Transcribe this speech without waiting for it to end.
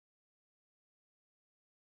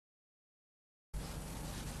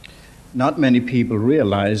Not many people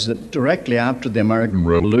realize that directly after the American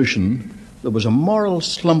Revolution, there was a moral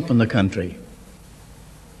slump in the country.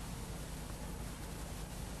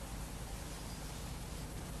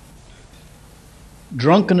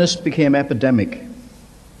 Drunkenness became epidemic.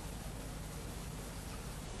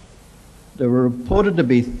 There were reported to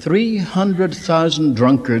be 300,000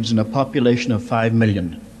 drunkards in a population of 5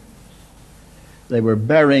 million. They were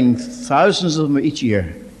burying thousands of them each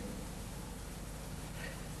year.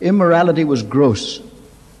 Immorality was gross.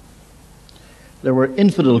 There were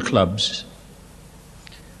infidel clubs.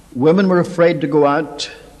 Women were afraid to go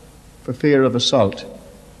out for fear of assault.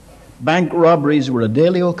 Bank robberies were a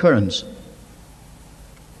daily occurrence.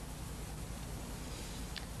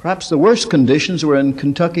 Perhaps the worst conditions were in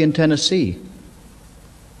Kentucky and Tennessee.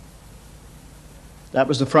 That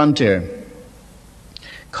was the frontier.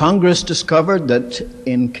 Congress discovered that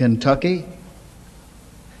in Kentucky,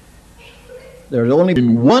 there had only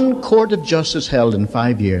been one court of justice held in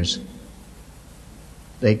 5 years.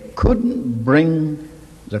 They couldn't bring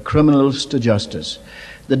the criminals to justice.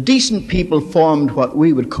 The decent people formed what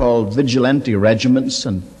we would call vigilante regiments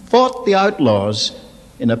and fought the outlaws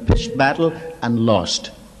in a pitched battle and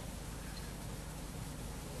lost.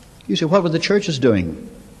 You say, what were the churches doing?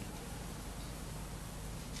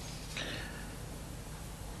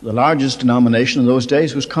 The largest denomination in those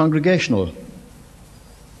days was Congregational.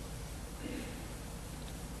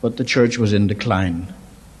 But the church was in decline.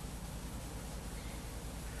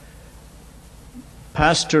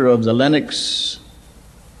 Pastor of the Lenox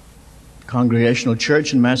Congregational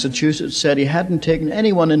Church in Massachusetts said he hadn't taken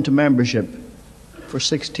anyone into membership for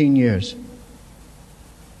 16 years.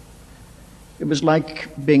 It was like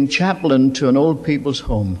being chaplain to an old people's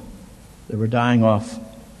home. They were dying off.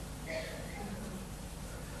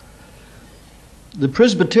 The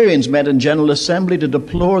Presbyterians met in General Assembly to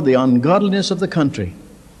deplore the ungodliness of the country.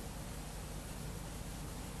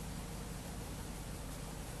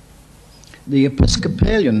 The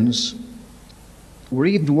Episcopalians were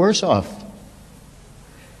even worse off.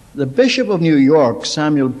 The Bishop of New York,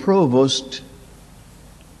 Samuel Provost,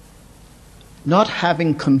 not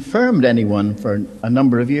having confirmed anyone for a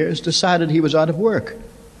number of years, decided he was out of work,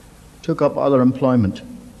 took up other employment.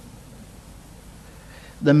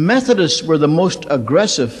 The Methodists were the most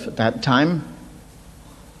aggressive at that time,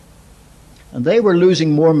 and they were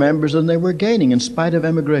losing more members than they were gaining in spite of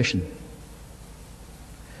emigration.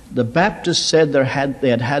 The Baptists said they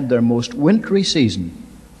had had their most wintry season.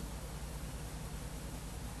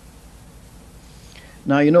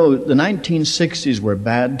 Now, you know, the 1960s were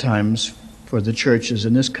bad times for the churches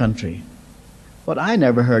in this country. But I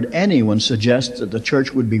never heard anyone suggest that the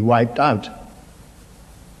church would be wiped out.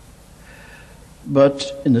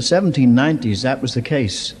 But in the 1790s, that was the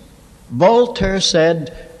case. Voltaire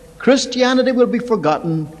said, Christianity will be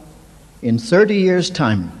forgotten in 30 years'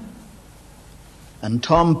 time. And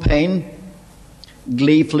Tom Paine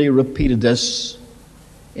gleefully repeated this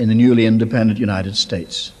in the newly independent United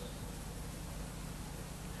States.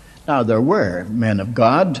 Now, there were men of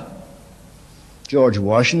God. George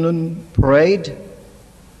Washington prayed.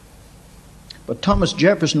 But Thomas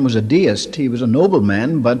Jefferson was a deist. He was a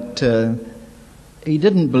nobleman, but he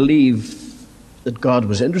didn't believe that God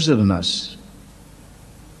was interested in us.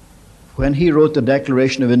 When he wrote the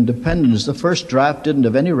Declaration of Independence, the first draft didn't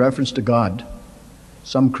have any reference to God.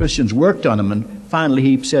 Some Christians worked on him, and finally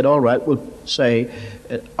he said, all right, we'll say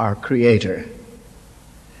our Creator,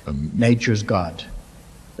 nature's God.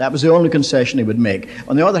 That was the only concession he would make.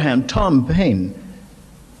 On the other hand, Tom Paine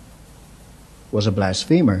was a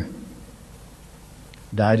blasphemer,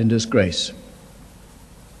 died in disgrace.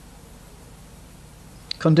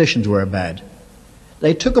 Conditions were bad.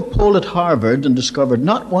 They took a poll at Harvard and discovered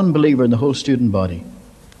not one believer in the whole student body.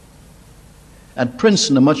 At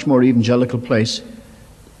Princeton, a much more evangelical place,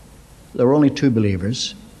 there were only 2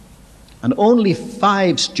 believers, and only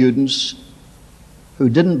 5 students who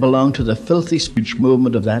didn't belong to the filthy speech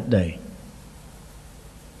movement of that day.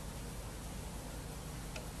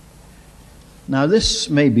 Now, this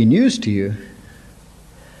may be news to you,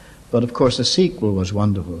 but of course the sequel was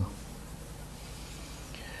wonderful.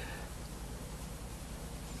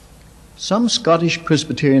 Some Scottish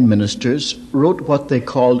Presbyterian ministers wrote what they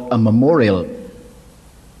called a memorial.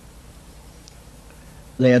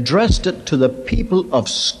 They addressed it to the people of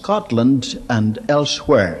Scotland and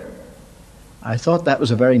elsewhere. I thought that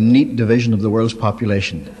was a very neat division of the world's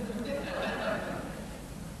population.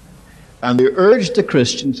 And they urged the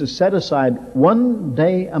Christians to set aside 1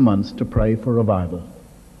 day a month to pray for revival.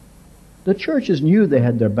 The churches knew they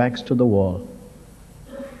had their backs to the wall.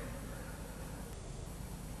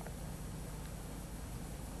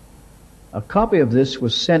 A copy of this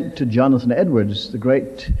was sent to Jonathan Edwards, the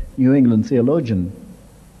great New England theologian,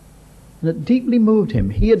 and it deeply moved him.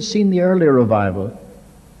 He had seen the earlier revival,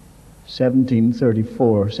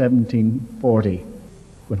 1734, 1740,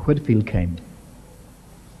 when Whitefield came.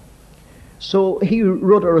 So he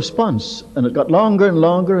wrote a response, and it got longer and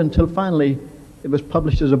longer until finally it was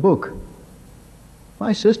published as a book.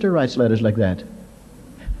 My sister writes letters like that.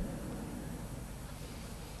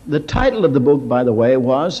 The title of the book, by the way,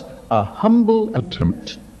 was A Humble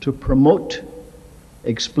Attempt to Promote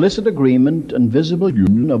Explicit Agreement and Visible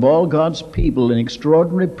Union of All God's People in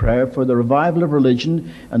Extraordinary Prayer for the Revival of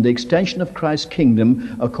Religion and the Extension of Christ's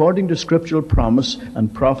Kingdom according to Scriptural Promise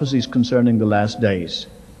and Prophecies Concerning the Last Days.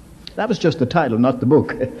 That was just the title, not the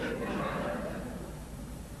book.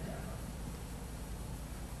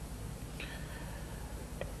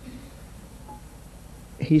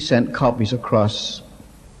 He sent copies across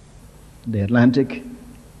the Atlantic,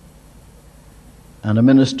 and a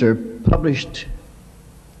minister published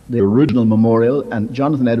the original memorial and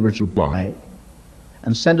Jonathan Edwards' reply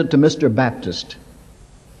and sent it to Mr. Baptist,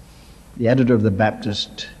 the editor of the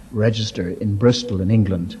Baptist Register in Bristol in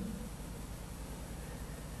England.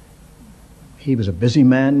 He was a busy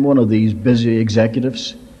man, one of these busy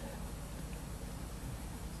executives.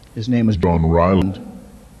 His name was John Garland.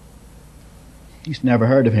 He's never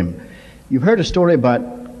heard of him. You've heard a story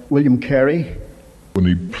about William Carey. When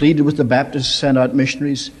he pleaded with the Baptists, sent out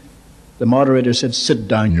missionaries, the moderator said, "Sit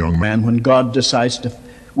down, young man. When God decides to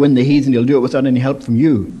win the heathen, he'll do it without any help from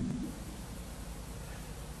you."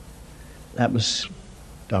 That was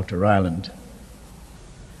Dr. Ryland.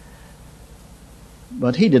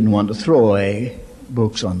 But he didn't want to throw away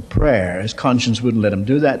books on prayer. His conscience wouldn't let him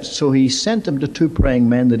do that, so he sent them to two praying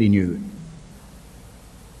men that he knew.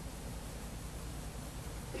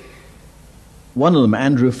 One of them,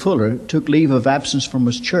 Andrew Fuller, took leave of absence from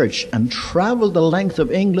his church and traveled the length of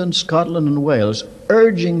England, Scotland, and Wales,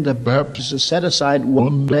 urging the Baptists to set aside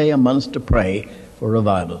one day a month to pray for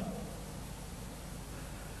revival.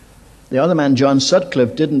 The other man, John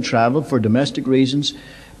Sutcliffe, didn't travel for domestic reasons,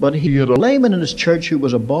 but he had a layman in his church who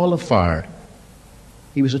was a ball of fire.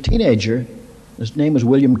 He was a teenager. His name was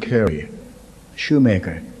William Carey,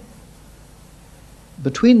 shoemaker.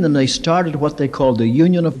 Between them, they started what they called the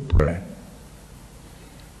Union of Prayer.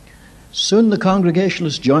 Soon the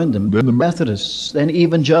Congregationalists joined them, then the Methodists, then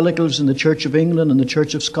Evangelicals in the Church of England and the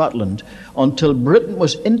Church of Scotland, until Britain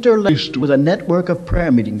was interlaced with a network of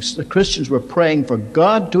prayer meetings. The Christians were praying for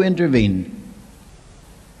God to intervene.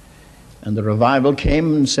 And the revival came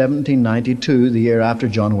in 1792, the year after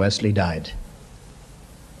John Wesley died.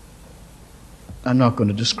 I'm not going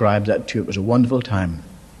to describe that to you. It was a wonderful time.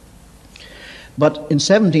 But in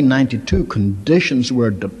 1792, conditions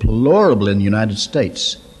were deplorable in the United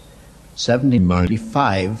States.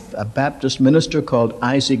 1795, a Baptist minister called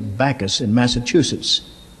Isaac Backus in Massachusetts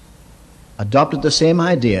adopted the same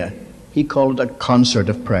idea. He called it a concert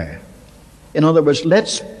of prayer. In other words,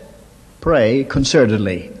 let's pray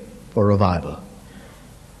concertedly for revival.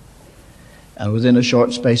 And within a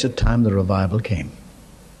short space of time, the revival came.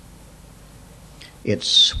 It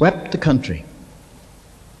swept the country.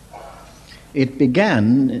 It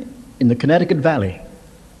began in the Connecticut Valley,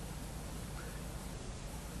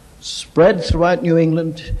 spread throughout New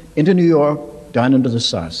England, into New York, down into the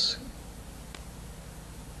South.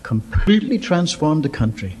 Completely transformed the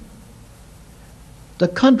country. The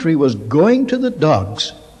country was going to the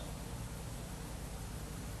dogs.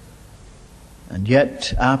 And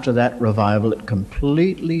yet, after that revival, it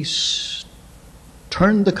completely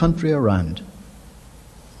turned the country around.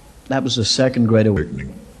 That was the Second Great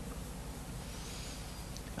Awakening.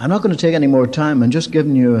 I'm not going to take any more time. I'm just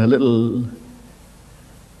giving you a little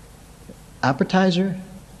appetizer.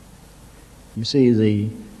 You see, the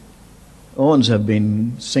Owens have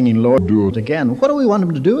been singing, "Lord, do it again." What do we want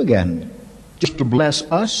him to do again? Just to bless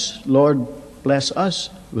us? Lord, bless us.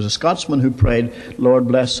 It was a Scotsman who prayed, "Lord,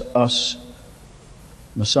 bless us,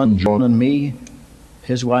 my son John and me,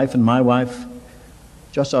 his wife and my wife,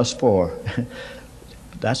 just us four."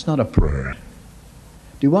 But that's not a prayer.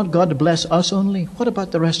 Do you want God to bless us only? What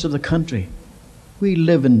about the rest of the country? We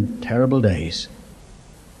live in terrible days.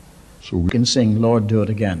 So we can sing, "Lord, do it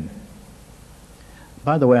again."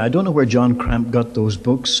 By the way, I don't know where John Cramp got those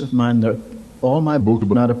books of mine. All my books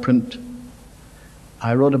were out of print.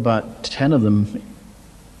 I wrote about 10 of them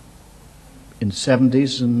in the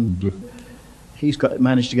 70s, and he's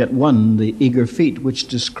managed to get one, The Eager Feet, which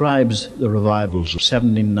describes the revivals of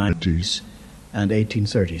 1790s and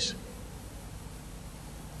 1830s.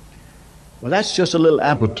 Well, that's just a little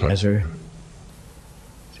appetizer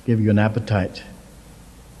to give you an appetite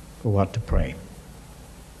for what to pray.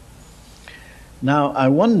 Now, I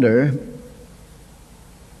wonder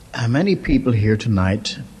how many people here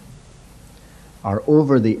tonight are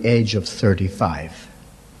over the age of 35.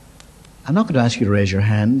 I'm not going to ask you to raise your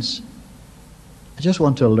hands. I just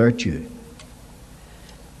want to alert you.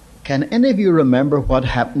 Can any of you remember what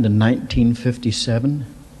happened in 1957?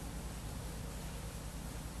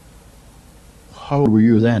 How old were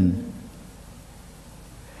you then?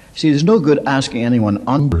 See, there's no good asking anyone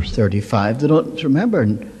under 35. They don't remember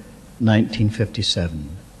 1957.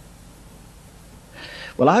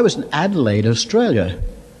 Well, I was in Adelaide, Australia,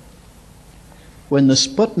 when the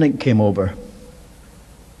Sputnik came over.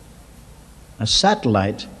 A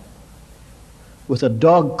satellite with a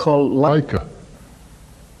dog called Laika.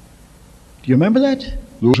 Do you remember that?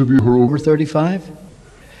 Those of you who are Over 35?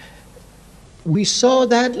 We saw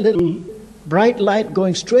that little bright light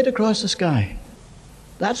going straight across the sky.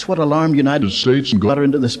 That's what alarmed United States and got her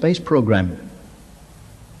into the space program.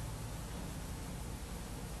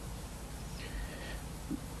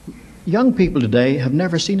 Young people today have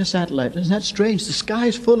never seen a satellite. Isn't that strange? The sky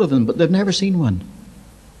is full of them, but they've never seen one.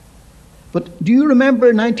 But do you remember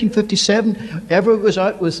 1957? Everyone was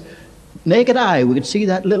out with naked eye. We could see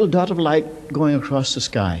that little dot of light going across the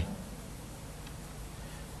sky.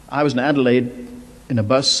 I was in Adelaide in a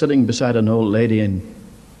bus sitting beside an old lady, and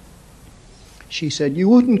she said, "You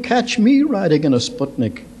wouldn't catch me riding in a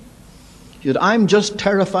Sputnik." She said, "I'm just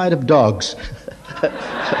terrified of dogs."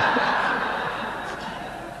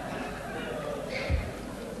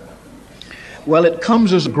 Well, it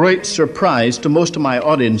comes as a great surprise to most of my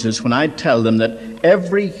audiences when I tell them that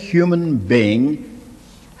every human being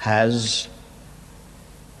has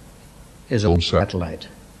his own satellite.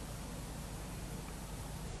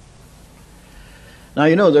 Now,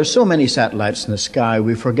 you know, there's so many satellites in the sky,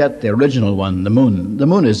 we forget the original one, the moon. The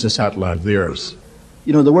moon is the satellite of the earth.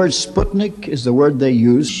 You know, the word Sputnik is the word they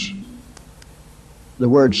use. The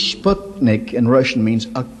word Sputnik in Russian means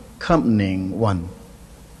accompanying one.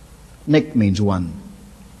 Nik means one.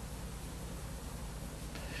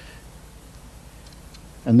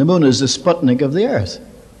 And the moon is the Sputnik of the earth.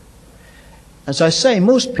 As I say,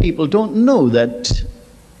 most people don't know that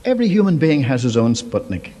every human being has his own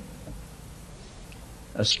Sputnik.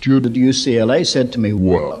 A student at UCLA said to me,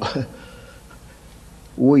 "Well,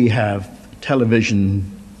 we have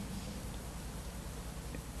television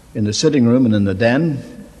in the sitting room and in the den.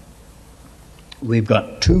 We've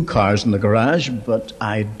got 2 cars in the garage, but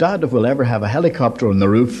I doubt if we'll ever have a helicopter on the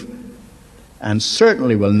roof, and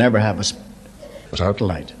certainly we'll never have a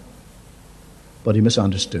satellite." But he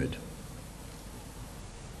misunderstood.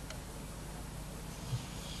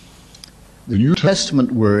 The New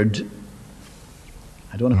Testament word,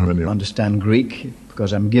 I don't know how to understand Greek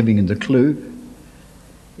because I'm giving you the clue,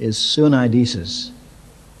 is sunaidesis,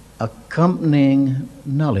 accompanying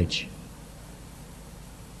knowledge.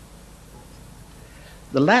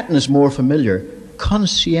 The Latin is more familiar,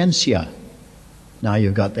 conscientia. Now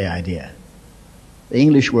you've got the idea. The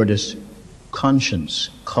English word is conscience,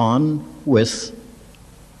 con with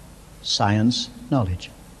science,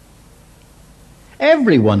 knowledge.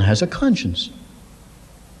 Everyone has a conscience.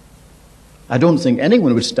 I don't think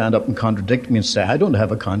anyone would stand up and contradict me and say, "I don't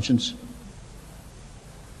have a conscience."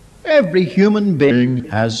 Every human being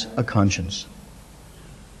has a conscience.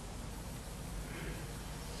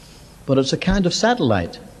 But it's a kind of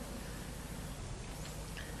satellite.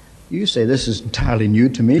 You say, "This is entirely new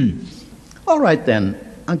to me." All right then,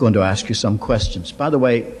 I'm going to ask you some questions. By the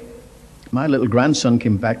way, my little grandson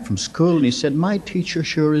came back from school and he said, "My teacher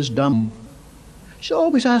sure is dumb. She's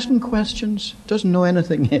always asking questions, doesn't know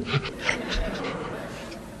anything."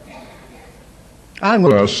 I'm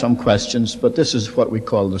going to ask some questions, but this is what we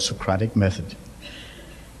call the Socratic method.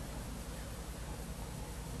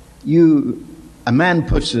 A man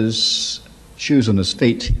puts his shoes on his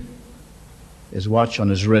feet, his watch on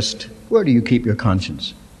his wrist. Where do you keep your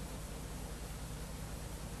conscience?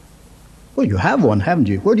 Well, you have one, haven't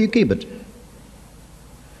you? Where do you keep it?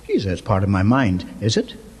 He says, "It's part of my mind." Is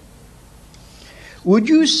it? Would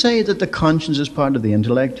you say that the conscience is part of the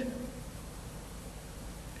intellect?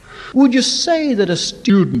 Would you say that a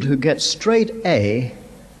student who gets straight A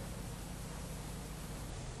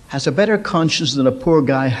has a better conscience than a poor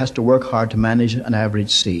guy who has to work hard to manage an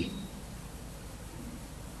average C?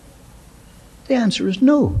 The answer is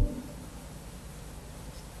no.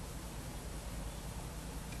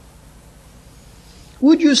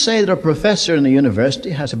 Would you say that a professor in a university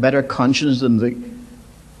has a better conscience than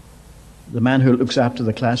the man who looks after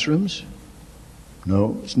the classrooms?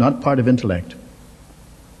 No, it's not part of intellect.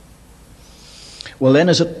 Well, then,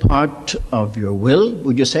 is it part of your will?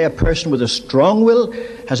 Would you say a person with a strong will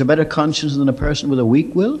has a better conscience than a person with a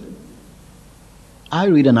weak will? I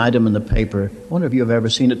read an item in the paper, I wonder if you have ever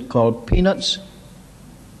seen it, called Peanuts.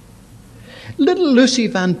 Little Lucy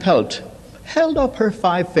Van Pelt held up her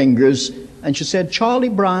 5 fingers and she said, Charlie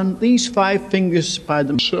Brown, these 5 fingers by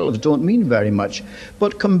themselves don't mean very much,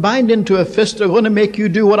 but combined into a fist are going to make you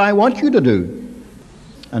do what I want you to do.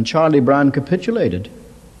 And Charlie Brown capitulated.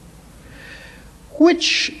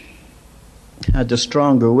 Which had the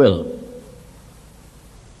stronger will?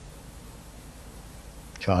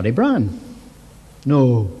 Charlie Brown.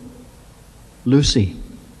 No, Lucy.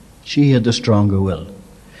 She had the stronger will.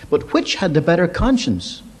 But which had the better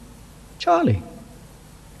conscience? Charlie.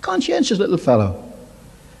 Conscientious little fellow.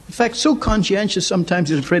 In fact, so conscientious sometimes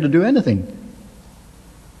he's afraid to do anything.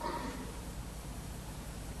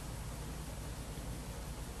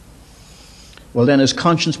 Well then, is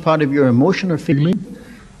conscience part of your emotion or feeling?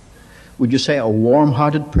 Would you say a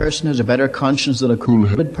warm-hearted person has a better conscience than a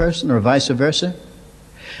cool-headed person, or vice versa?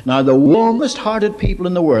 Now, the warmest-hearted people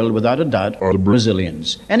in the world, without a doubt, are the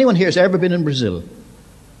Brazilians. Anyone here has ever been in Brazil?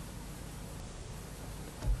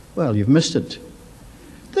 Well, you've missed it.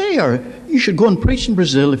 You should go and preach in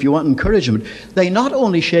Brazil if you want encouragement. They not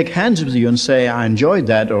only shake hands with you and say, I enjoyed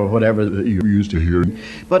that, or whatever that you used to hear,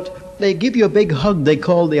 but they give you a big hug they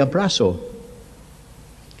call the abraço.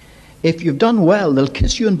 If you've done well, they'll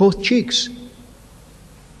kiss you on both cheeks.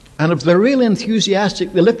 And if they're really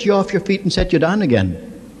enthusiastic, they'll lift you off your feet and set you down again.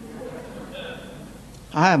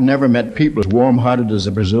 I have never met people as warm-hearted as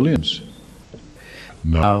the Brazilians.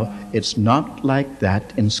 Now, it's not like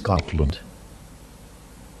that in Scotland.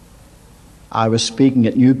 I was speaking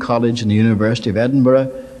at New College in the University of Edinburgh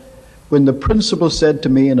when the principal said to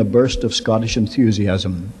me in a burst of Scottish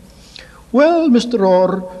enthusiasm, well, Mr.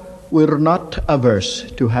 Orr, we're not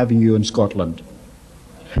averse to having you in Scotland.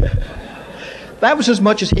 That was as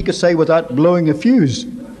much as he could say without blowing a fuse.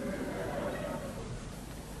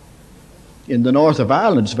 In the north of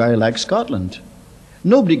Ireland, it's very like Scotland.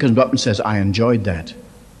 Nobody comes up and says, I enjoyed that.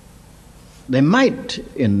 They might,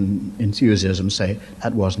 in enthusiasm, say,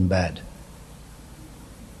 that wasn't bad.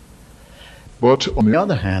 But on the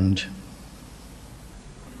other hand,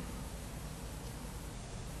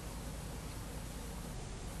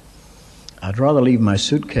 I'd rather leave my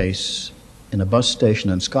suitcase in a bus station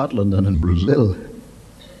in Scotland than in Brazil.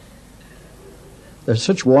 They're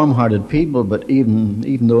such warm-hearted people, but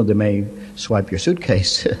even though they may swipe your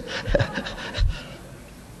suitcase,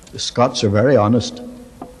 the Scots are very honest.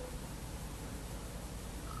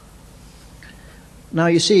 Now,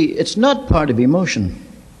 you see, it's not part of emotion.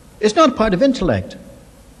 It's not part of intellect.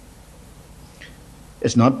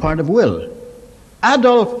 It's not part of will.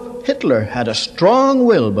 Adolf Hitler had a strong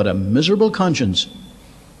will, but a miserable conscience.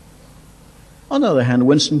 On the other hand,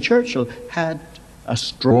 Winston Churchill had a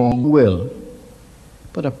strong will,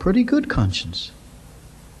 but a pretty good conscience.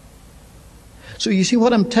 So you see,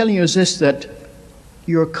 what I'm telling you is this, that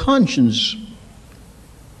your conscience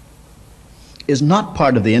is not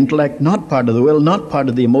part of the intellect, not part of the will, not part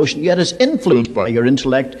of the emotion, yet is influenced by your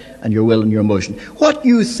intellect and your will and your emotion. What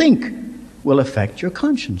you think will affect your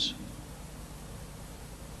conscience.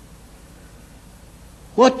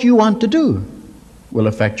 What you want to do will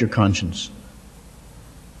affect your conscience.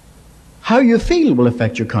 How you feel will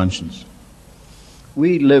affect your conscience.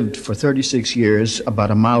 We lived for 36 years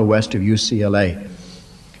about a mile west of UCLA.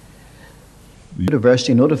 The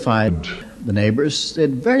university notified the neighbors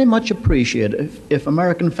they'd very much appreciate if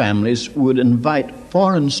American families would invite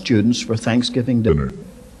foreign students for Thanksgiving dinner.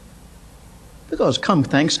 Because come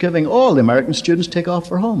Thanksgiving, all the American students take off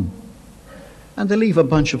for home. And they leave a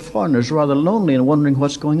bunch of foreigners rather lonely and wondering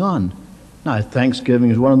what's going on. Now, Thanksgiving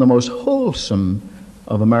is one of the most wholesome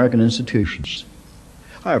of American institutions.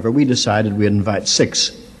 However, we decided we'd invite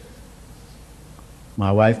 6.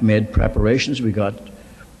 My wife made preparations. We got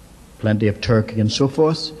plenty of turkey and so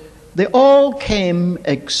forth. They all came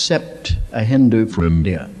except a Hindu from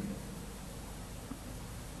India.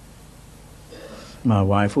 My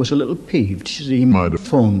wife was a little peeved. She said he might have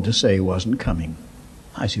phoned to say he wasn't coming.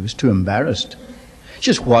 I said he was too embarrassed.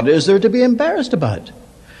 She said, what is there to be embarrassed about?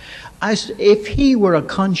 I said, if he were a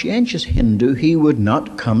conscientious Hindu, he would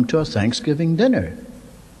not come to a Thanksgiving dinner.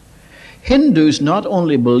 Hindus not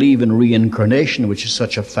only believe in reincarnation, which is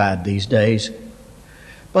such a fad these days,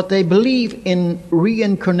 but they believe in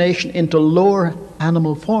reincarnation into lower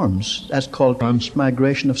animal forms. That's called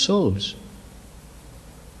transmigration of souls.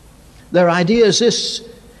 Their idea is this: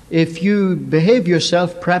 if you behave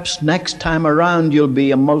yourself, perhaps next time around you'll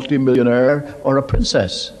be a multimillionaire or a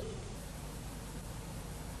princess.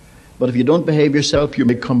 But if you don't behave yourself, you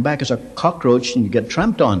may come back as a cockroach and you get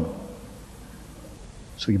tramped on.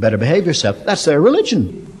 So you better behave yourself. That's their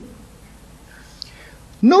religion.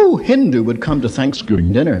 No Hindu would come to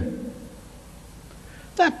Thanksgiving dinner.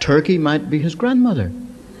 That turkey might be his grandmother.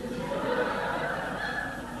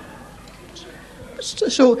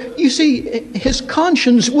 So, you see, his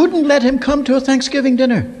conscience wouldn't let him come to a Thanksgiving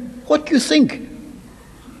dinner. What you think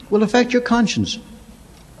will affect your conscience.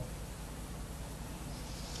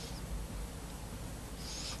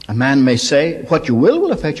 A man may say, what you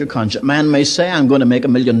will affect your conscience. A man may say, I'm going to make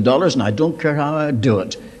 $1 million and I don't care how I do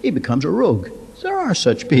it. He becomes a rogue. There are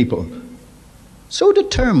such people. So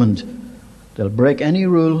determined, they'll break any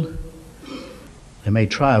rule. They may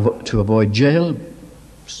try to avoid jail.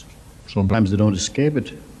 Sometimes they don't escape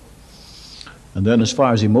it. And then as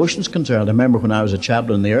far as emotions concerned, I remember when I was a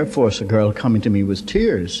chaplain in the Air Force, a girl coming to me with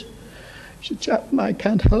tears. She said, Chaplain, I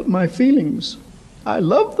can't help my feelings. I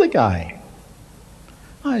love the guy.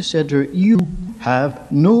 I said to her, you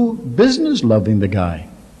have no business loving the guy.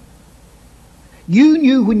 You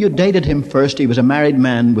knew when you dated him first he was a married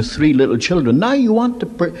man with 3 little children. Now you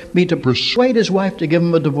want me to persuade his wife to give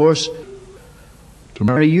him a divorce to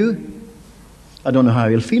marry you? I don't know how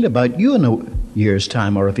he'll feel about you in a year's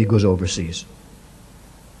time or if he goes overseas.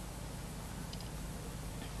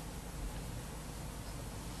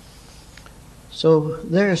 So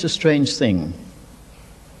there's a strange thing.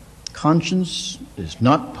 Conscience is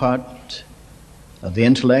not part of the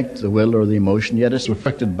intellect, the will, or the emotion, yet it's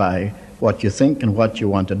affected by what you think and what you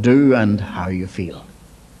want to do and how you feel.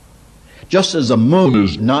 Just as the moon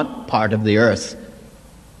is not part of the earth,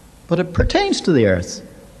 but it pertains to the earth.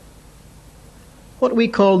 What we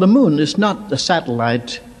call the moon is not the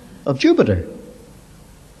satellite of Jupiter.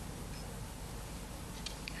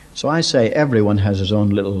 So I say everyone has his own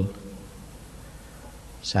little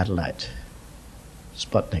satellite,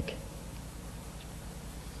 Sputnik.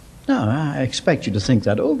 Now, I expect you to think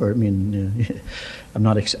that over. I mean, I'm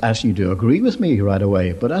not asking you to agree with me right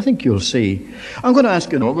away, but I think you'll see. I'm going to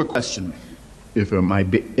ask you another question,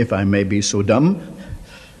 if I may be so dumb.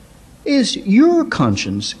 Is your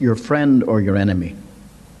conscience your friend or your enemy?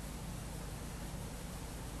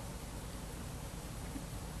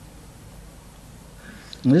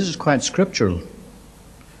 And this is quite scriptural.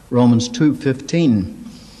 Romans 2:15.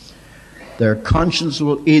 Their conscience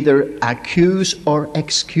will either accuse or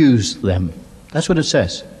excuse them. That's what it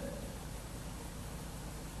says.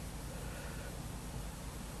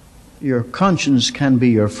 Your conscience can be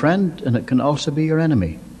your friend and it can also be your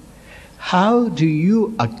enemy. How do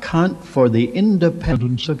you account for the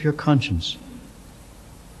independence of your conscience?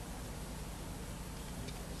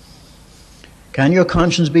 Can your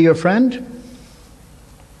conscience be your friend?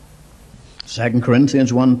 2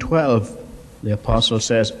 Corinthians 1:12, the apostle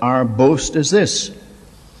says, our boast is this,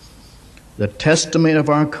 the testimony of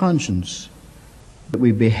our conscience, that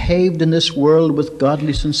we behaved in this world with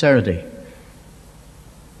godly sincerity.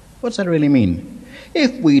 What's that really mean?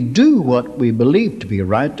 If we do what we believe to be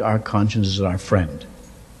right, our conscience is our friend.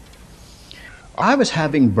 I was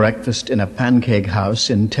having breakfast in a pancake house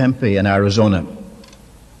in Tempe in Arizona.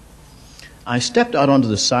 I stepped out onto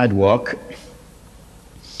the sidewalk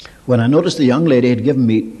when I noticed the young lady had given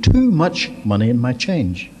me too much money in my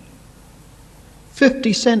change.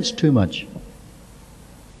 50 cents too much.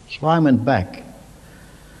 So I went back.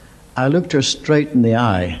 I looked her straight in the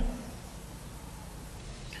eye.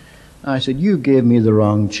 I said, you gave me the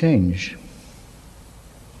wrong change.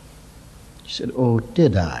 She said, oh,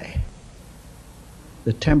 did I?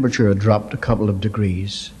 The temperature had dropped a couple of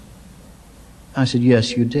degrees. I said,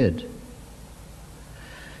 yes, you did.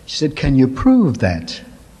 She said, can you prove that?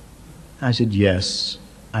 I said, yes,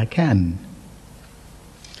 I can.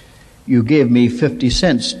 You gave me 50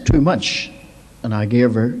 cents too much, and I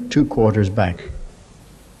gave her 2 quarters back.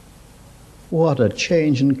 What a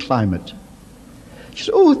change in climate. She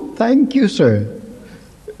said, oh, thank you, sir.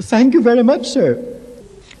 Thank you very much, sir.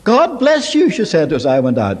 God bless you, she said as I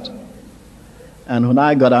went out. And when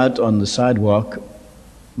I got out on the sidewalk,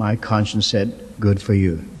 my conscience said, good for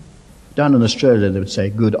you. Down in Australia, they would say,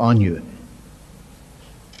 good on you.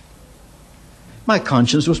 My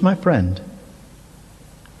conscience was my friend.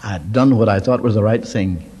 I had done what I thought was the right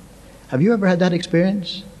thing. Have you ever had that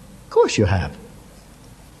experience? Of course you have.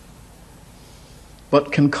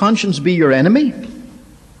 But can conscience be your enemy?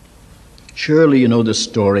 Surely you know the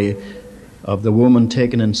story of the woman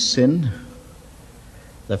taken in sin.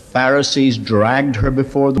 The Pharisees dragged her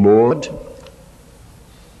before the Lord.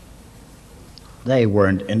 They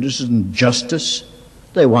weren't interested in justice.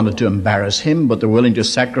 They wanted to embarrass him, but they're willing to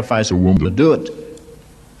sacrifice a woman to do it.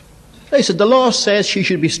 They said, the law says she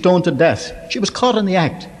should be stoned to death. She was caught in the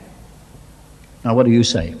act. Now what do you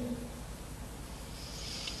say?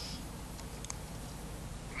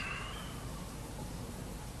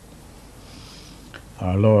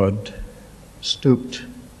 our Lord stooped,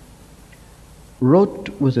 wrote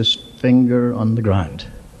with his finger on the ground.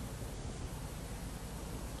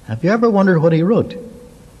 Have you ever wondered what he wrote?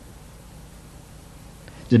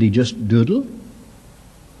 Did he just doodle?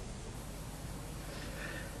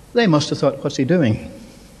 They must have thought, what's he doing?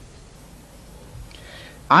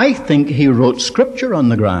 I think he wrote scripture on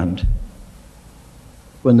the ground.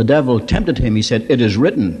 When the devil tempted him, he said, "It is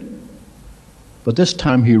written." But this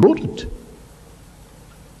time he wrote it.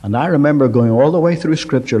 And I remember going all the way through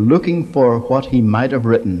scripture looking for what he might have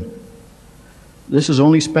written. This is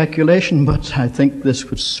only speculation, but I think this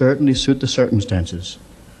would certainly suit the circumstances.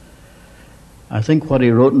 I think what he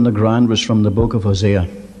wrote on the ground was from the book of Hosea.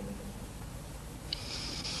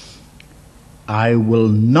 I will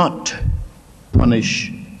not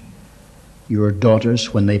punish your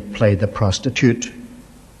daughters when they play the prostitute,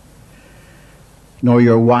 nor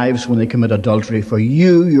your wives when they commit adultery, for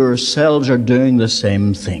you yourselves are doing the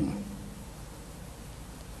same thing.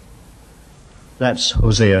 That's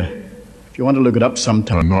Hosea. If you want to look it up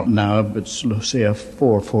sometime, not now, it's Hosea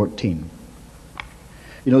 4:14.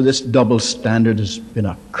 You know, this double standard has been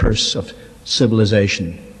a curse of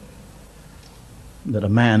civilization, that a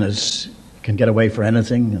man can get away for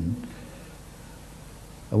anything and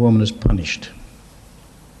a woman is punished.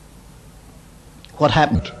 What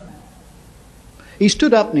happened? He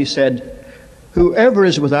stood up and he said, "Whoever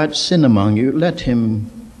is without sin among you, let him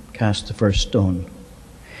cast the first stone."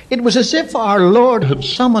 It was as if our Lord had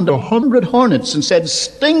summoned 100 hornets and said,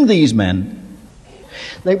 "Sting these men."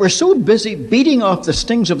 They were so busy beating off the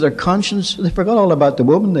stings of their conscience, they forgot all about the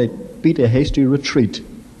woman. They beat a hasty retreat.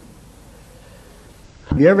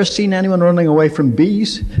 Have you ever seen anyone running away from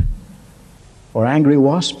bees or angry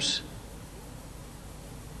wasps?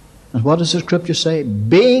 And what does the scripture say?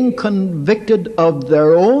 Being convicted of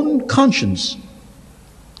their own conscience,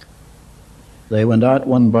 they went out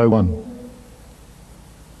one by one.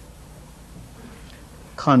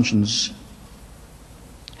 Conscience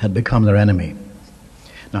had become their enemy.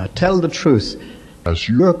 Now tell the truth. Has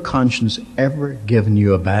your conscience ever given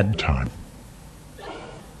you a bad time?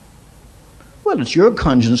 Well, it's your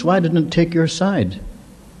conscience. Why didn't it take your side?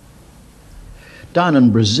 Down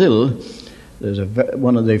in Brazil, there's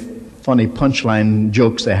one of the funny punchline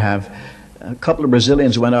jokes they have. A couple of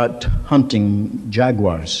Brazilians went out hunting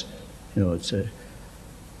jaguars. You know,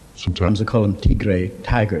 sometimes they call them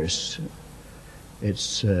tigers.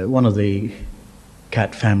 It's one of the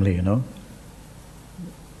cat family, you know.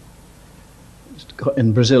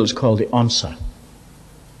 In Brazil, it's called the onça.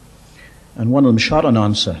 And one of them shot an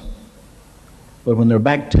onça. But when they're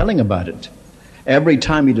back telling about it, every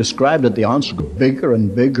time he described it, the onça got bigger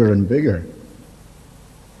and bigger and bigger.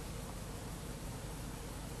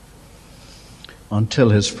 Until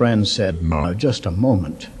his friend said, "No, just a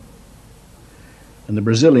moment." And the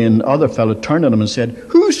Brazilian other fellow turned on him and said,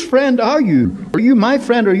 "Whose friend are you? Are you my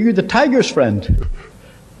friend or are you the tiger's friend?"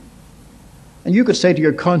 And you could say to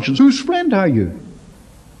your conscience, "Whose friend are you?"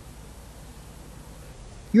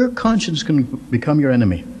 Your conscience can become your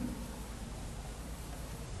enemy.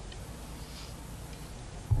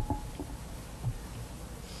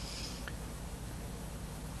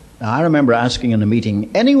 Now, I remember asking in a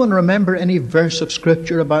meeting, anyone remember any verse of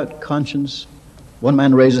scripture about conscience? One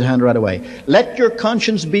man raised his hand right away. Let your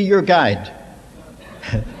conscience be your guide.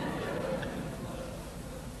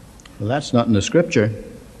 Well, that's not in the scripture.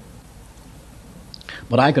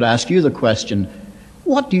 But I could ask you the question,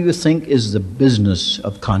 what do you think is the business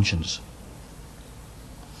of conscience?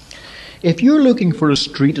 If you're looking for a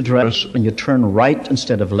street address and you turn right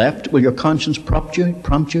instead of left, will your conscience prompt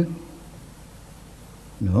you?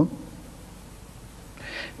 No.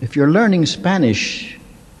 If you're learning Spanish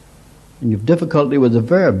and you've difficulty with the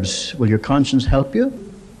verbs, will your conscience help you?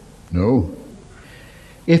 No.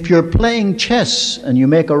 If you're playing chess and you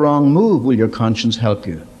make a wrong move, will your conscience help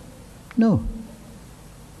you? No.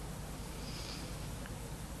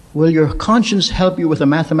 Will your conscience help you with a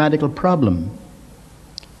mathematical problem?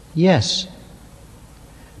 Yes.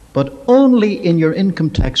 But only in your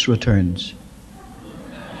income tax returns.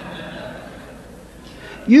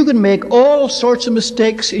 You can make all sorts of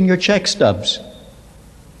mistakes in your check stubs.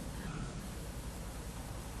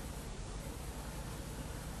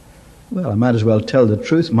 Well, I might as well tell the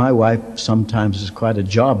truth. My wife sometimes is quite a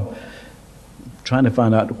job trying to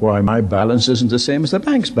find out why my balance isn't the same as the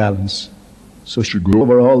bank's balance. So she go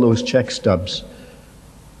over all those check stubs.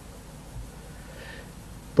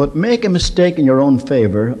 But make a mistake in your own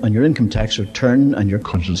favor on your income tax return and your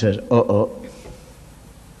conscience says, uh-oh.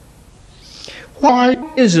 Why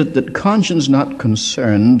is it that conscience not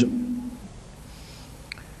concerned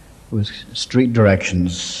with street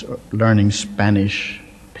directions, learning Spanish,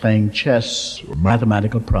 playing chess, or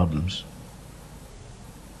mathematical problems.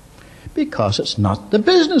 Because it's not the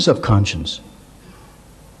business of conscience.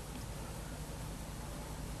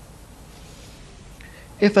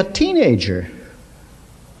 If a teenager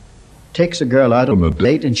takes a girl out on a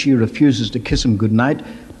date and she refuses to kiss him goodnight,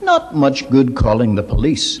 not much good calling the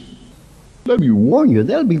police. Let me warn you,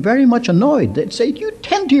 they'll be very much annoyed. They'd say, you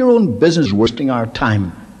tend to your own business, wasting our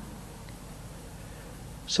time.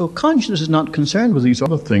 So conscience is not concerned with these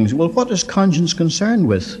other things. Well, what is conscience concerned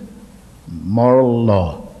with? Moral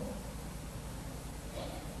law.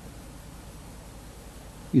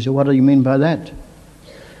 You say, what do you mean by that?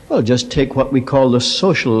 Well, just take what we call the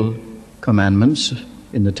social commandments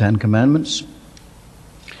in the Ten Commandments.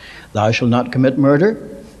 Thou shalt not commit murder.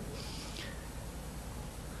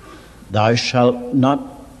 Thou shalt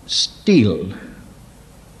not steal.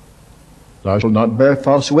 Thou shalt not bear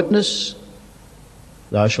false witness.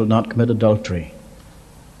 Thou shalt not commit adultery.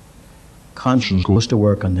 Conscience goes to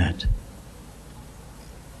work on that.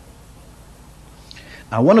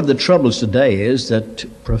 Now, one of the troubles today is that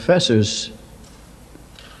professors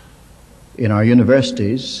in our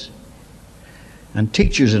universities and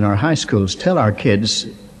teachers in our high schools tell our kids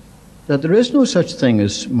that there is no such thing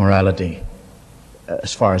as morality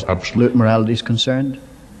as far as absolute morality is concerned.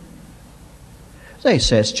 They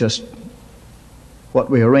say it's just what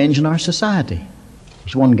we arrange in our society.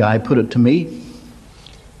 As one guy put it to me,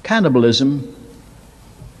 cannibalism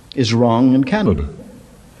is wrong in Canada,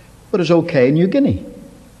 but it's okay in New Guinea.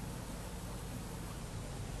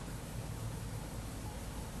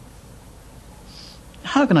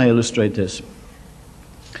 How can I illustrate this?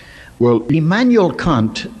 Well, Immanuel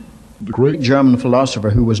Kant, the great German philosopher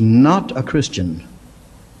who was not a Christian,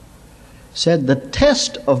 said the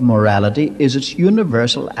test of morality is its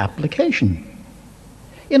universal application.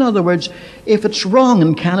 In other words, if it's wrong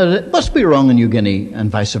in Canada, it must be wrong in New Guinea, and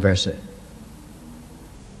vice versa.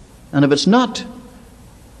 And if it's not,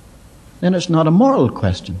 then it's not a moral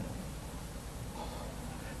question.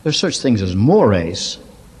 There's such things as mores.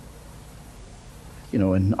 You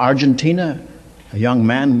know, in Argentina, a young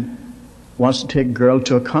man wants to take a girl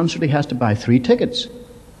to a concert. He has to buy 3 tickets.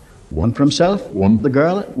 One for himself, one for the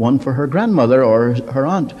girl, one for her grandmother or her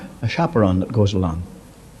aunt, a chaperone that goes along.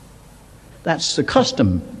 That's the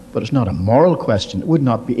custom, but it's not a moral question. It would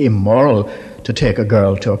not be immoral to take a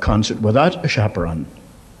girl to a concert without a chaperone.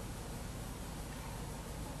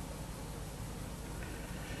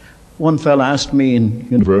 One fellow asked me in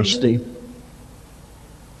university,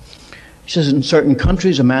 he says, in certain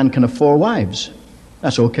countries a man can have 4 wives.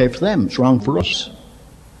 That's okay for them. It's wrong for us.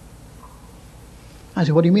 I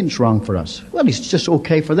said, what do you mean it's wrong for us? Well, it's just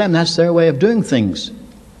okay for them. That's their way of doing things.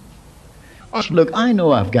 I said, look, I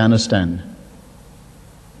know Afghanistan.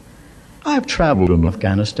 I've traveled in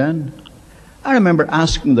Afghanistan. I remember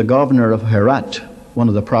asking the governor of Herat, one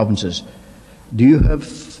of the provinces, do you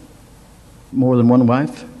have more than one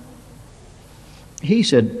wife? He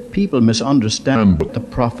said, people misunderstand what the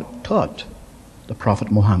prophet taught, the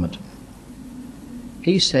prophet Muhammad.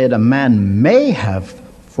 He said a man may have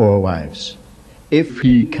 4 wives if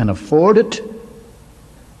he can afford it,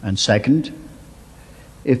 and second,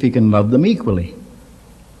 if he can love them equally.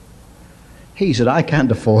 He said, I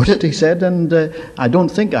can't afford it, he said, and I don't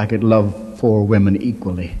think I could love 4 women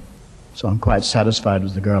equally. So I'm quite satisfied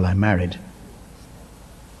with the girl I married.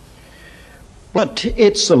 But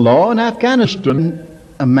it's the law in Afghanistan.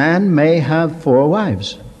 A man may have 4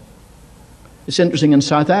 wives. It's interesting, in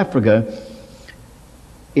South Africa,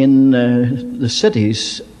 in the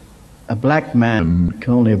cities, a black man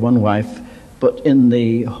can only have 1 wife, but in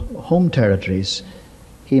the home territories,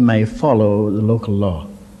 he may follow the local law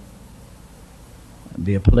and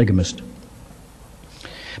be a polygamist.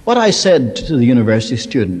 But I said to the university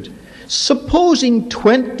student, supposing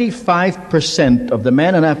 25% of the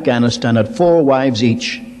men in Afghanistan had 4 wives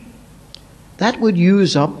each, that would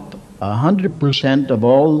use up 100% of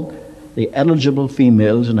all the eligible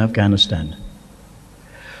females in Afghanistan.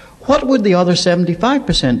 What would the other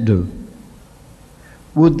 75% do?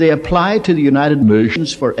 Would they apply to the United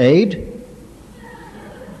Nations for aid?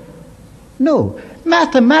 No.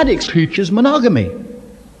 Mathematics teaches monogamy.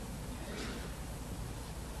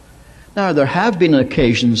 Now, there have been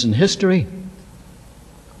occasions in history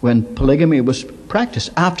when polygamy was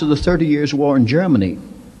practiced. After the 30 Years' War in Germany,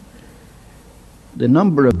 the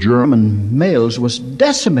number of German males was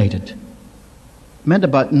decimated. It meant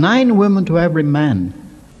about 9 women to every man.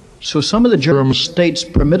 So some of the German states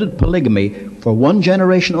permitted polygamy for 1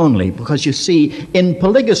 generation only, because you see, in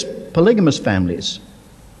polygamous families,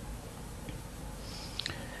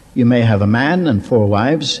 you may have a man and 4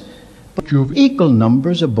 wives, but you have equal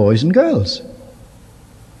numbers of boys and girls.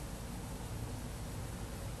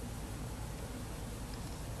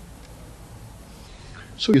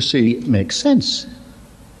 So you see, it makes sense.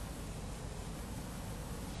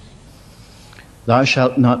 Thou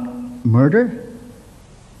shalt not murder.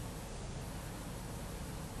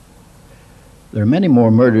 There are many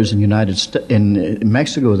more murders in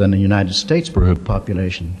Mexico than in the United States per head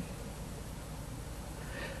population.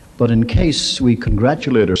 But in case we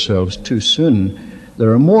congratulate ourselves too soon,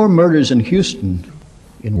 there are more murders in Houston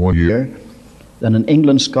in 1 year than in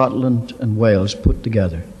England, Scotland, and Wales put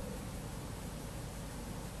together.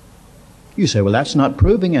 You say, well, that's not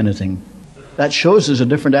proving anything. That shows there's a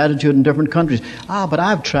different attitude in different countries. But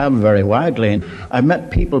I've traveled very widely, and I've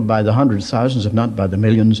met people by the hundreds, thousands, if not by the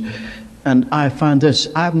millions, and I find this: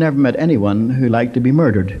 I've never met anyone who liked to be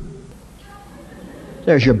murdered.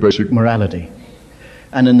 There's your basic morality.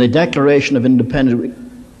 And in the Declaration of Independence,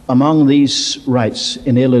 among these rights,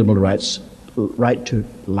 inalienable rights, right to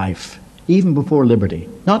life, even before liberty.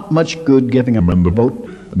 Not much good giving a man the vote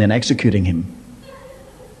and then executing him.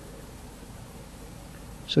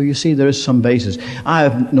 So you see, there is some basis. I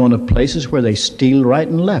have known of places where they steal right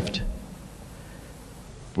and left,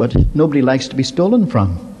 but nobody likes to be stolen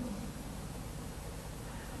from.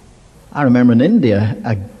 I remember in India,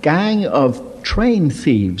 a gang of train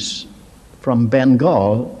thieves from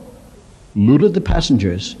Bengal looted the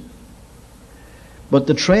passengers, but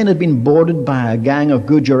the train had been boarded by a gang of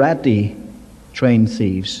Gujarati train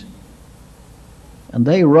thieves, and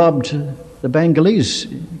they robbed the Bengalese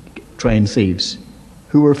train thieves,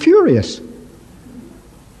 who were furious.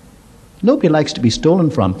 Nobody likes to be stolen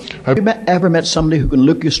from. Have you ever met somebody who can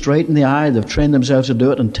look you straight in the eye? They've trained themselves to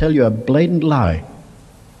do it and tell you a blatant lie.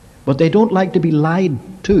 But they don't like to be lied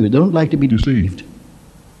to. They don't like to be deceived.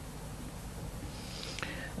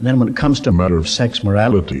 And then when it comes to a matter of sex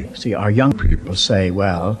morality, see, our young people say,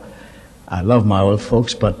 well, I love my old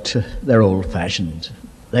folks, but they're old-fashioned.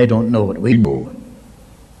 They don't know what we know.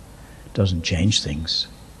 It doesn't change things.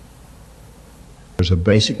 There's a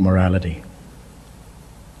basic morality.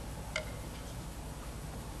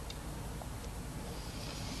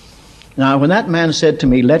 Now, when that man said to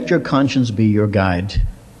me, let your conscience be your guide,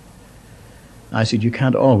 I said, you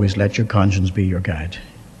can't always let your conscience be your guide.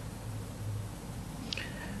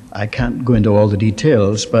 I can't go into all the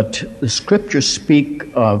details, but the scriptures speak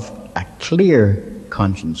of a clear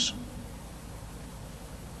conscience.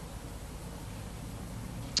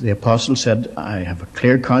 The apostle said, I have a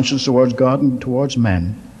clear conscience towards God and towards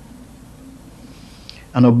men.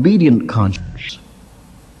 An obedient conscience.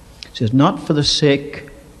 He says, not for the sake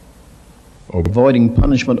of avoiding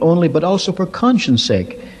punishment only, but also for conscience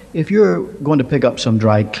sake. If you're going to pick up some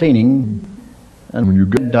dry cleaning, and when you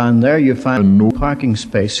get down there, you find no parking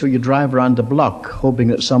space, so you drive around the block, hoping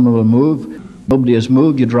that someone will move. Nobody has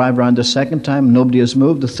moved. You drive around the second time, nobody has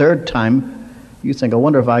moved. The third time, you think, I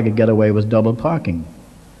wonder if I could get away with double parking.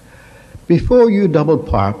 Before you double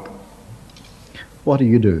park, what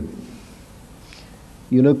do?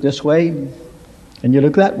 You look this way, and you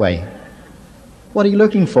look that way. What are you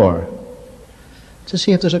looking for? To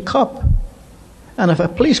see if there's a cop. And if a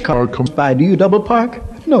police car comes by, do you double park?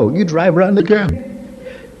 No, you drive around again.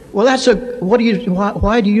 Well,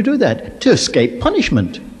 why do you do that? To escape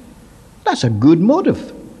punishment. That's a good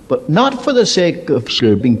motive. But not for the sake of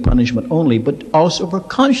escaping punishment only, but also for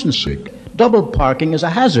conscience sake. Double parking is a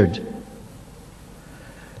hazard.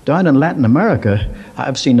 Down in Latin America,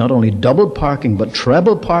 I've seen not only double parking, but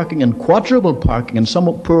treble parking and quadruple parking, and some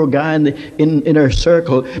poor guy in the inner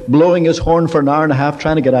circle blowing his horn for an hour and a half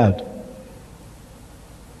trying to get out.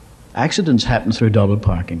 Accidents happen through double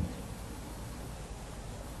parking.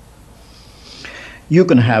 You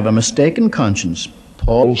can have a mistaken conscience.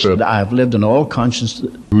 Paul said, I've lived in all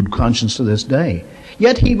good conscience to this day.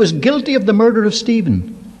 Yet he was guilty of the murder of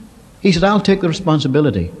Stephen. He said, I'll take the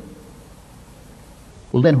responsibility.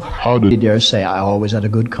 Well, then how did he dare say, I always had a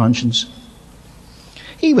good conscience?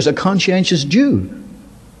 He was a conscientious Jew.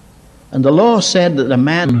 And the law said that a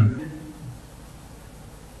man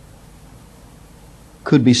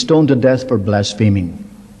could be stoned to death for blaspheming.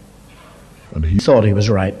 And he thought he was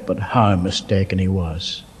right, but how mistaken he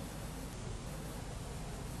was.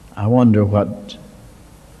 I wonder what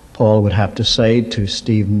Paul would have to say to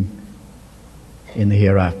Stephen in the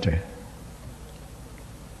hereafter.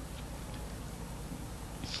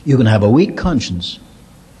 You can have a weak conscience.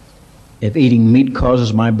 If eating meat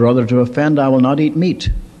causes my brother to offend, I will not eat meat.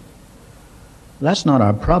 That's not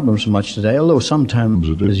our problem so much today, although sometimes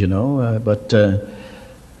it is, but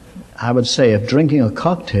I would say if drinking a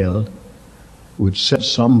cocktail would set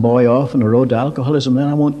some boy off on the road to alcoholism, then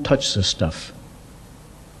I won't touch this stuff.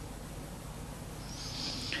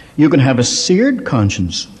 You can have a seared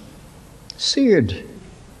conscience. Seared.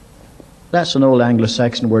 That's an old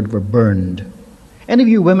Anglo-Saxon word for burned. Any of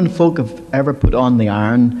you women folk have ever put on the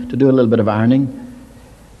iron to do a little bit of ironing?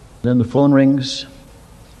 Then the phone rings,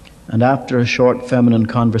 and after a short feminine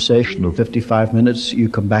conversation of 55 minutes, you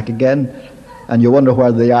come back again, and you wonder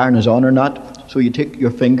whether the iron is on or not. So you take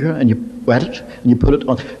your finger and you wet it, and you put it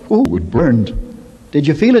on. Ooh, it burned. Did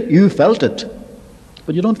you feel it? You felt it.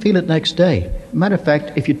 But you don't feel it next day. Matter of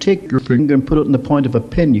fact, if you take your finger and put it in the point of a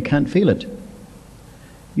pin, you can't feel it.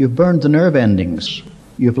 You've burned the nerve endings.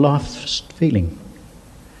 You've lost feeling.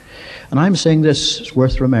 And I'm saying this is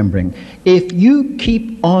worth remembering. If you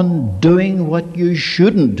keep on doing what you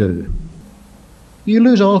shouldn't do, you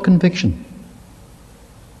lose all conviction.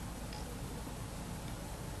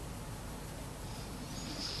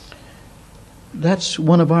 That's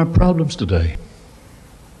one of our problems today.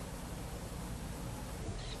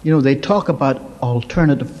 You know, they talk about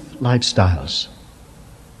alternative lifestyles,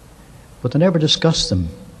 but they never discuss them,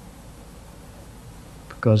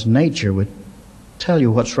 because nature would tell you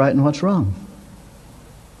what's right and what's wrong.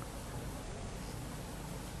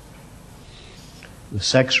 The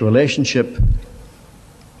sex relationship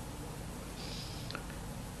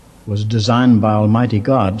was designed by Almighty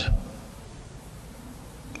God.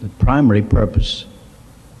 The primary purpose,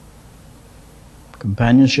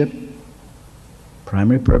 companionship,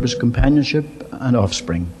 primary purpose, companionship and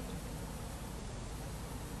offspring.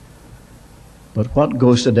 But what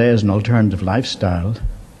goes today as an alternative lifestyle,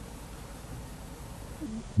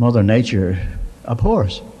 Mother Nature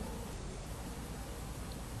abhors.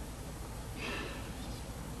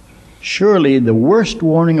 Surely the worst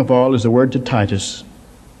warning of all is the word to Titus,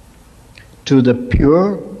 to the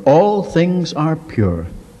pure all things are pure,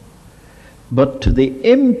 but to the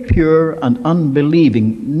impure and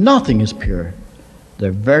unbelieving nothing is pure.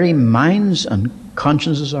 Their very minds and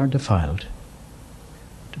consciences are defiled.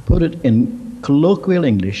 To put it in colloquial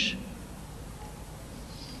English,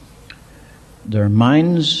 their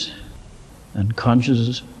minds and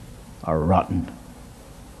consciences are rotten.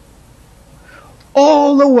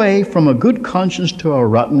 All the way from a good conscience to a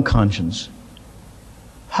rotten conscience.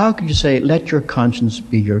 How could you say, let your conscience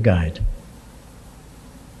be your guide?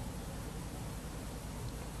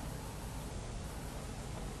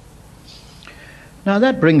 Now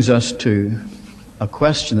that brings us to a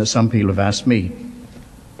question that some people have asked me.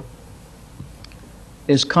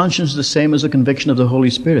 Is conscience the same as a conviction of the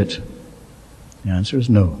Holy Spirit? The answer is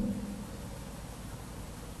no.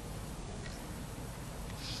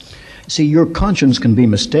 See, your conscience can be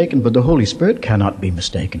mistaken, but the Holy Spirit cannot be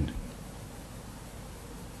mistaken.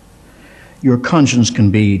 Your conscience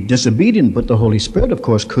can be disobedient, but the Holy Spirit, of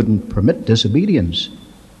course, couldn't permit disobedience.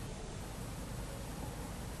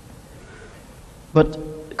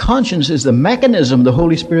 But conscience is the mechanism the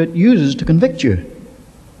Holy Spirit uses to convict you.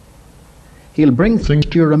 He'll bring things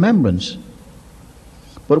to your remembrance.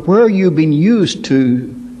 But where you've been used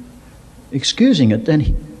to excusing it, then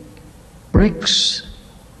he breaks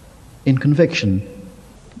in conviction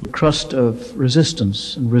the crust of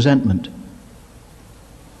resistance and resentment.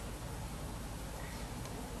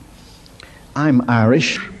 I'm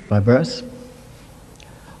Irish by birth.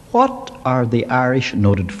 What are the Irish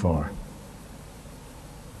noted for?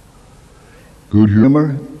 Good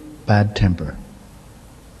humor, bad temper.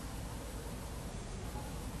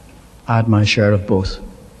 I had my share of both.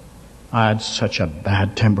 I had such a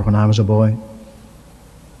bad temper when I was a boy.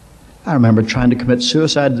 I remember trying to commit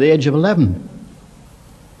suicide at the age of 11.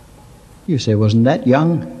 You say, wasn't that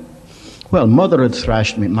young? Well, Mother had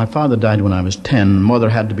thrashed me. My father died when I was 10. Mother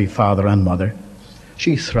had to be father and mother.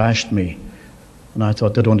 She thrashed me, and I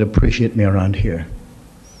thought, they don't appreciate me around here.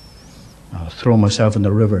 I'll throw myself in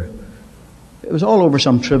the river. It was all over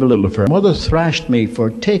some trivial little affair. Mother thrashed me for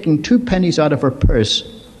taking 2 pennies out of her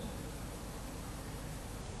purse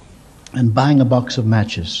and buying a box of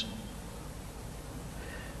matches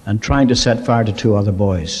and trying to set fire to 2 other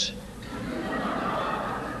boys.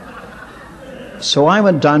 So I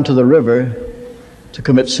went down to the river to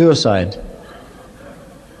commit suicide,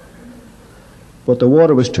 but the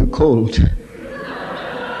water was too cold.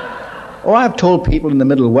 Oh, I've told people in the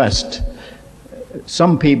Middle West,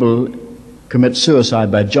 some people commit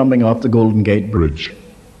suicide by jumping off the Golden Gate Bridge.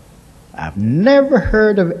 I've never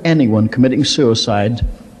heard of anyone committing suicide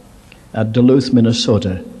at Duluth,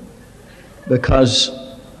 Minnesota, because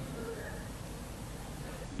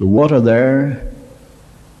the water there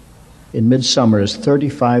in midsummer is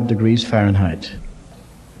 35 degrees Fahrenheit.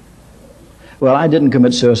 Well, I didn't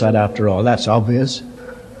commit suicide after all, that's obvious.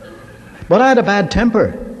 But I had a bad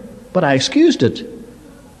temper, but I excused it.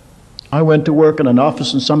 I went to work in an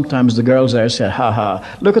office, and sometimes the girls there said, "Ha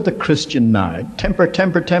ha, look at the Christian now. Temper,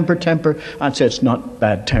 temper, temper, temper." I'd say it's not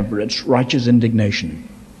bad temper, it's righteous indignation.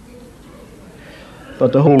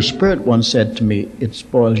 But the Holy Spirit once said to me, "It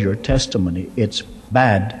spoils your testimony. It's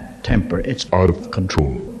bad temper. It's out of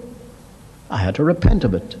control." I had to repent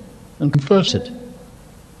of it and confess it.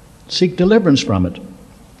 Seek deliverance from it.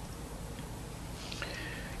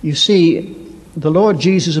 You see, the Lord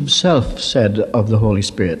Jesus himself said of the Holy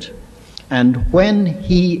Spirit, "And when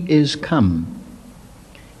he is come,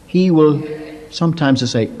 he will," sometimes they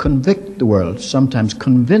say, "convict the world," sometimes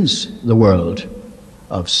convince the world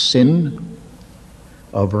of sin,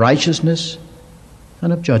 of righteousness,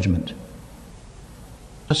 and of judgment.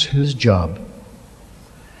 That's his job.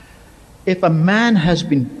 If a man has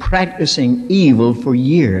been practicing evil for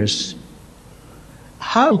years,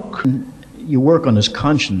 how can you work on his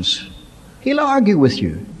conscience? He'll argue with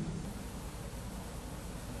you.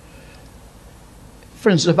 For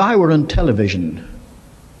instance, if I were on television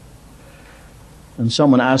and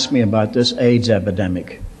someone asked me about this AIDS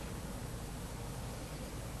epidemic,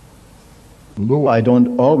 though I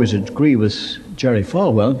don't always agree with Jerry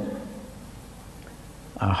Falwell,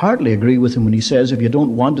 I hardly agree with him when he says, "If you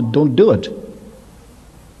don't want it, don't do it."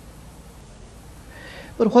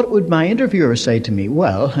 But what would my interviewer say to me?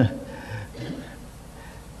 "Well,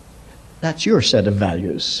 that's your set of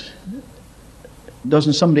values.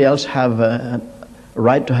 Doesn't somebody else have a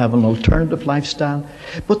right to have an alternative lifestyle?"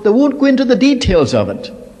 But they won't go into the details of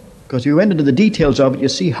it, because if you went into the details of it, you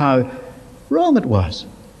see how wrong it was.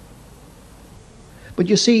 But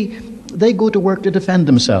you see, they go to work to defend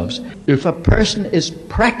themselves. If a person is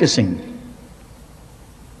practicing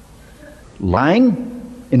lying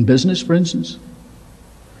in business, for instance,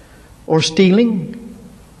 or stealing,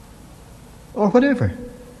 or whatever,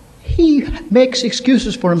 he makes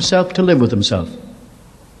excuses for himself to live with himself.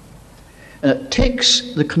 And it takes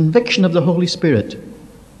the conviction of the Holy Spirit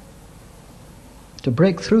to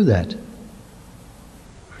break through that.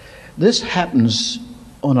 This happens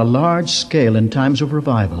on a large scale in times of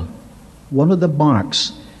revival. One of the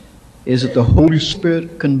marks is that the Holy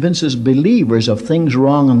Spirit convinces believers of things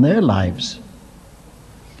wrong in their lives.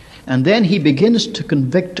 And then he begins to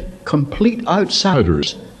convict complete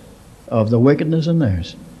outsiders of the wickedness in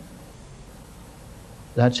theirs.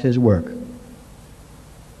 That's his work.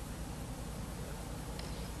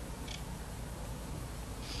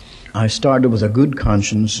 I started with a good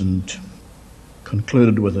conscience and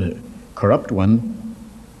concluded with a corrupt one.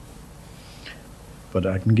 But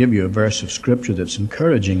I can give you a verse of Scripture that's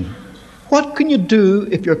encouraging. What can you do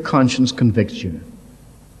if your conscience convicts you?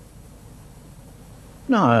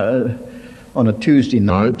 Now, on a Tuesday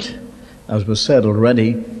night, as was said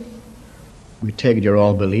already, we take it you're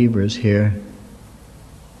all believers here.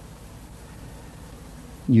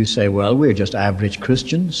 You say, "Well, we're just average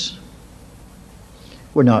Christians.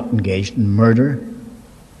 We're not engaged in murder.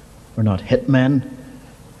 We're not hitmen.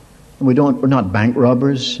 And we're not bank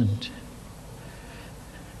robbers. And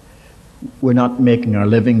we're not making our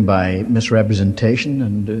living by misrepresentation.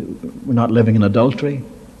 And we're not living in adultery."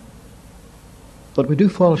 But we do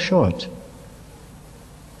fall short.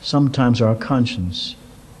 Sometimes our conscience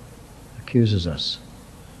accuses us.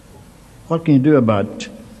 What can you do about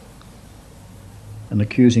an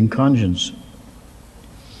accusing conscience?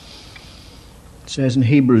 It says in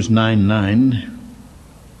Hebrews 9:9,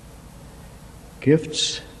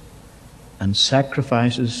 "Gifts and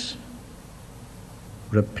sacrifices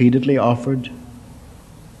repeatedly offered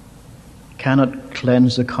cannot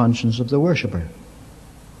cleanse the conscience of the worshipper."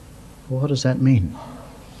 Well, what does that mean?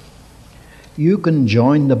 You can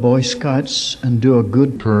join the Boy Scouts and do a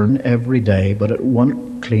good turn every day, but it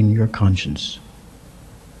won't clean your conscience.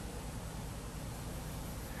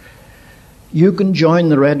 You can join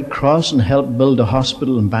the Red Cross and help build a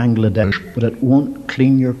hospital in Bangladesh, but it won't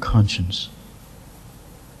clean your conscience.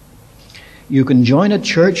 You can join a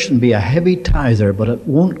church and be a heavy tither, but it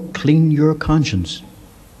won't clean your conscience.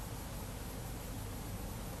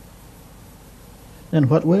 Then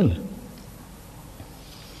what will?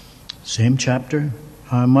 Same chapter.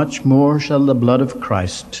 "How much more shall the blood of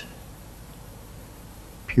Christ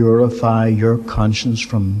purify your conscience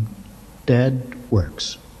from dead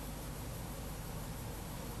works?"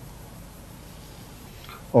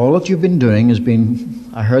 All that you've been doing has been,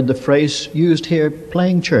 I heard the phrase used here,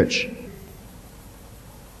 playing church.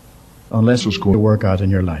 Unless it's going to work out in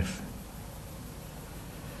your life.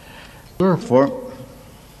 Therefore,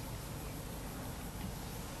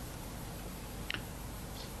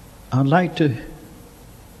 I'd like to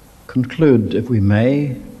conclude, if we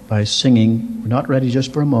may, by singing. We're not ready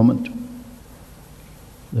just for a moment.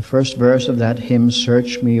 The first verse of that hymn,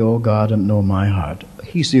 "Search me, O God, and know my heart."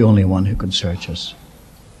 He's the only one who can search us.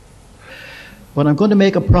 But I'm going to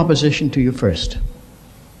make a proposition to you first.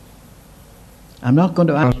 I'm not going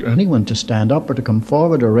to ask anyone to stand up or to come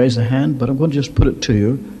forward or raise a hand, but I'm going to just put it to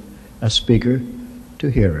you as speaker to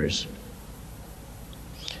hearers.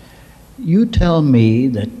 You tell me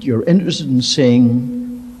that you're interested in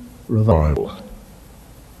seeing revival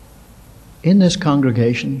in this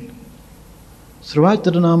congregation, throughout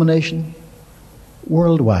the denomination,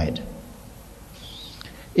 worldwide.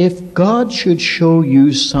 If God should show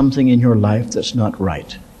you something in your life that's not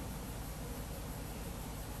right,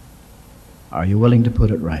 are you willing to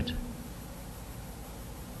put it right?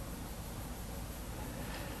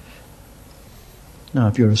 Now,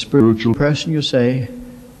 if you're a spiritual person, you say,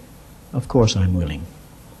 "Of course I'm willing."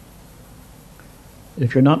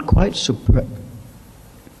 If you're not quite so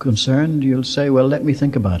concerned, you'll say, "Well, let me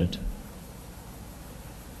think about it."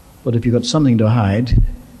 But if you've got something to hide,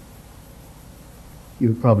 you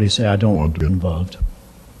would probably say, "I don't want to be involved."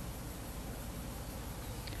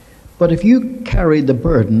 But if you carry the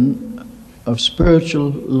burden of spiritual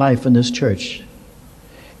life in this church,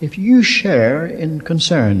 if you share in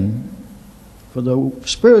concern for the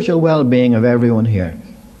spiritual well-being of everyone here,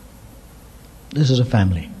 this is a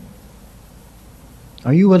family.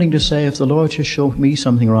 Are you willing to say, "If the Lord should show me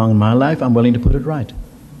something wrong in my life, I'm willing to put it right"?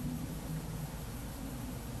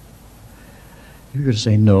 If you're going to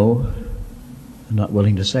say, "No, I'm not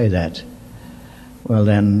willing to say that," well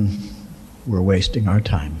then, we're wasting our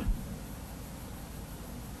time.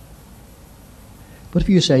 But if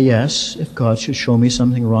you say, "Yes, if God should show me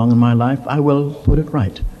something wrong in my life, I will put it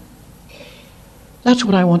right," that's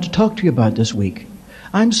what I want to talk to you about this week.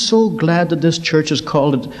 I'm so glad that this church has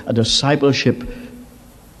called it a discipleship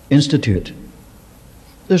institute.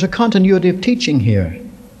 There's a continuity of teaching here.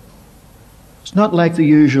 It's not like the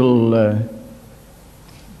usual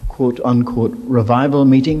quote-unquote revival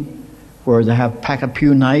meeting where they have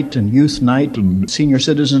pack-a-pew night and youth night and senior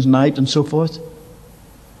citizens night and so forth.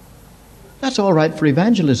 That's all right for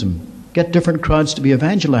evangelism. Get different crowds to be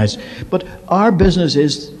evangelized. But our business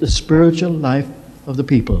is the spiritual life of the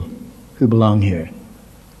people who belong here.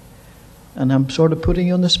 And I'm sort of putting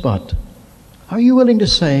you on the spot. Are you willing to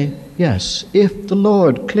say, "Yes, if the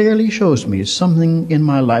Lord clearly shows me something in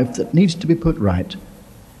my life that needs to be put right,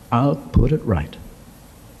 I'll put it right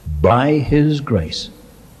by His grace"?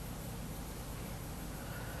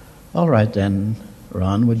 All right then,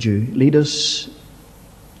 Ron, would you lead us?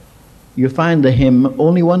 You find the hymn,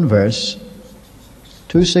 only one verse,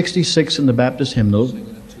 266 in the Baptist hymnal,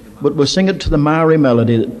 but we'll sing it to the Maori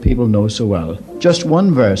melody that people know so well. Just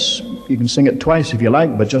one verse. You can sing it twice if you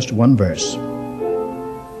like, but just one verse.